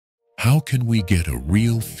how can we get a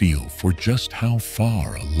real feel for just how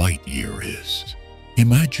far a light year is?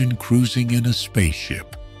 Imagine cruising in a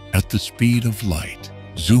spaceship at the speed of light,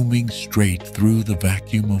 zooming straight through the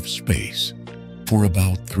vacuum of space for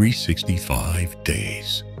about 365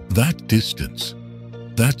 days. That distance,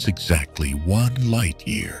 that's exactly 1 light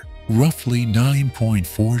year, roughly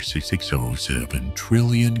 9.4607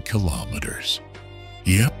 trillion kilometers.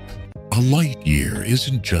 Yep, a light year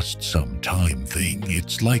isn't just some time thing.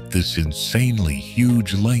 It's like this insanely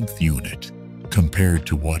huge length unit compared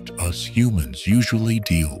to what us humans usually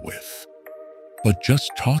deal with. But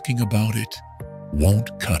just talking about it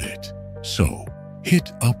won't cut it. So,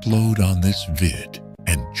 hit upload on this vid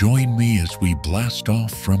and join me as we blast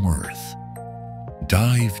off from Earth.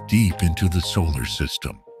 Dive deep into the solar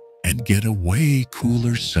system and get a way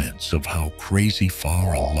cooler sense of how crazy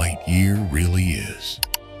far a light year really is.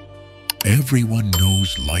 Everyone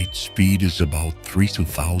knows light speed is about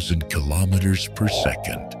 3,000 kilometers per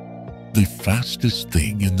second, the fastest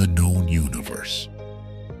thing in the known universe.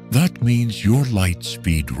 That means your light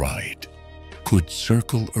speed ride could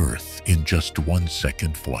circle Earth in just 1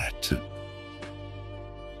 second flat.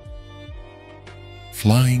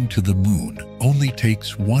 Flying to the moon only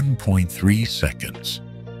takes 1.3 seconds.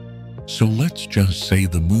 So let's just say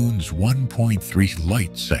the moon's 1.3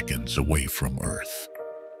 light seconds away from Earth.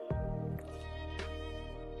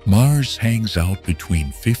 Mars hangs out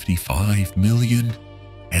between 55 million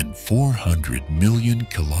and 400 million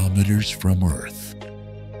kilometers from Earth.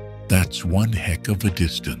 That's one heck of a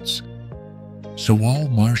distance. So all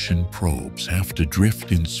Martian probes have to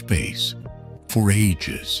drift in space for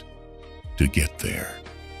ages to get there.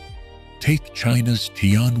 Take China's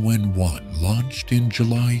Tianwen-1, launched in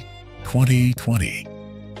July 2020.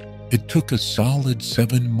 It took a solid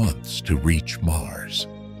 7 months to reach Mars.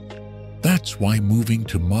 That's why moving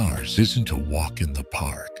to Mars isn't a walk in the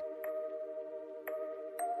park.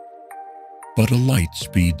 But a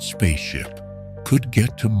light-speed spaceship could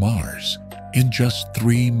get to Mars in just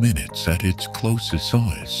 3 minutes at its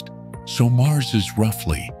closest. So Mars is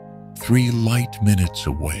roughly 3 light minutes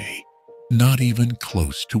away, not even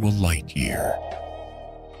close to a light year.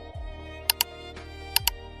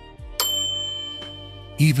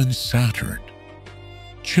 Even Saturn,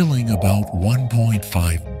 chilling about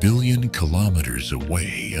 1.5 billion kilometers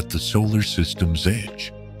away at the solar system's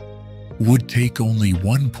edge, would take only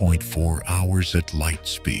 1.4 hours at light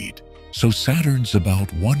speed. So Saturn's about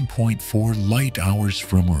 1.4 light hours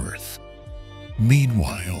from Earth.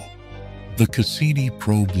 Meanwhile, the Cassini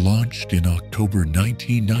probe, launched in October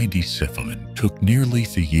 1997, took nearly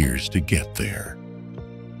 3 years to get there.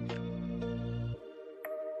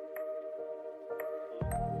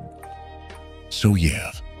 So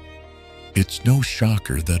yeah, it's no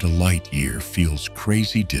shocker that a light year feels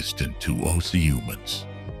crazy distant to us humans.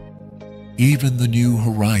 Even the New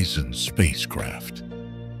Horizons spacecraft,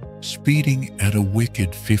 speeding at a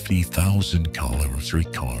wicked 50,000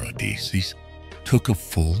 km/h, took a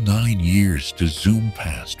full 9 years to zoom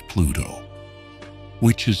past Pluto,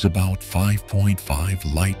 which is about 5.5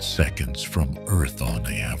 light seconds from Earth on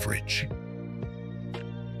average.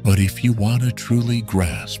 But if you want to truly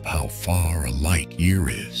grasp how far a light year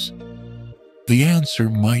is, the answer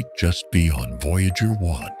might just be on Voyager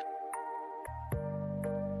 1.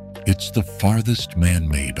 It's the farthest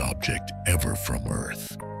man-made object ever from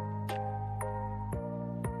Earth.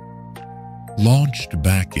 Launched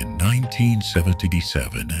back in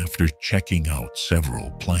 1977 after checking out several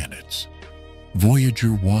planets,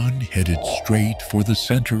 Voyager 1 headed straight for the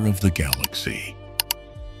center of the galaxy.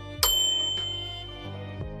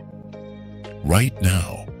 Right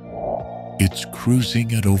now, it's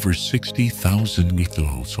cruising at over 60,000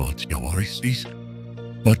 km/h,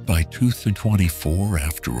 but by 2024,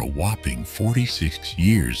 after a whopping 46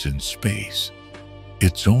 years in space,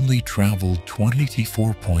 it's only traveled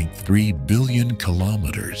 24.3 billion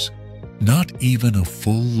kilometers, not even a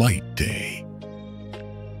full light day.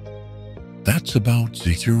 That's about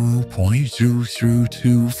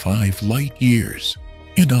 0.0025 light years.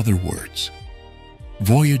 In other words,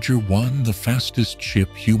 Voyager 1, the fastest ship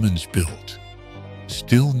humans built,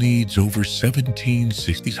 still needs over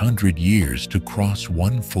 1,700 years to cross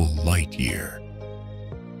 1 full light year.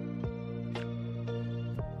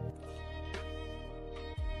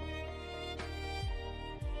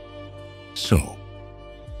 So,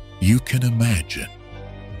 you can imagine,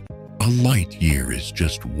 a light year is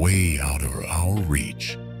just way out of our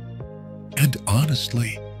reach. And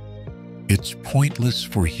honestly, it's pointless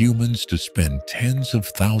for humans to spend tens of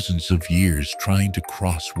thousands of years trying to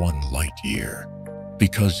cross 1 light year,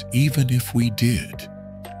 because even if we did,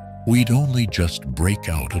 we'd only just break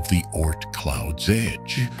out of the Oort cloud's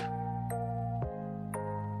edge.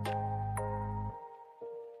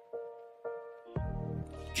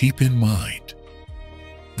 Keep in mind,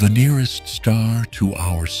 the nearest star to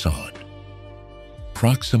our Sun,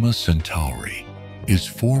 Proxima Centauri, is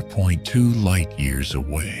 4.2 light-years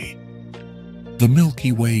away. The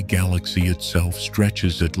Milky Way galaxy itself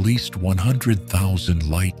stretches at least 100,000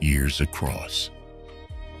 light-years across,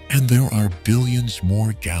 and there are billions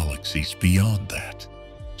more galaxies beyond that.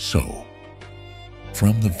 So,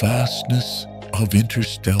 from the vastness of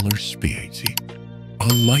interstellar space,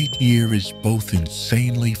 a light-year is both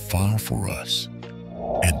insanely far for us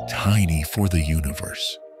and tiny for the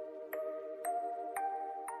universe.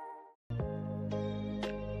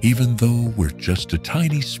 Even though we're just a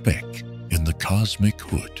tiny speck in the cosmic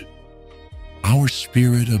hood, our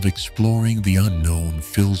spirit of exploring the unknown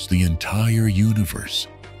fills the entire universe,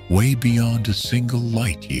 way beyond a single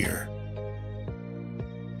light-year.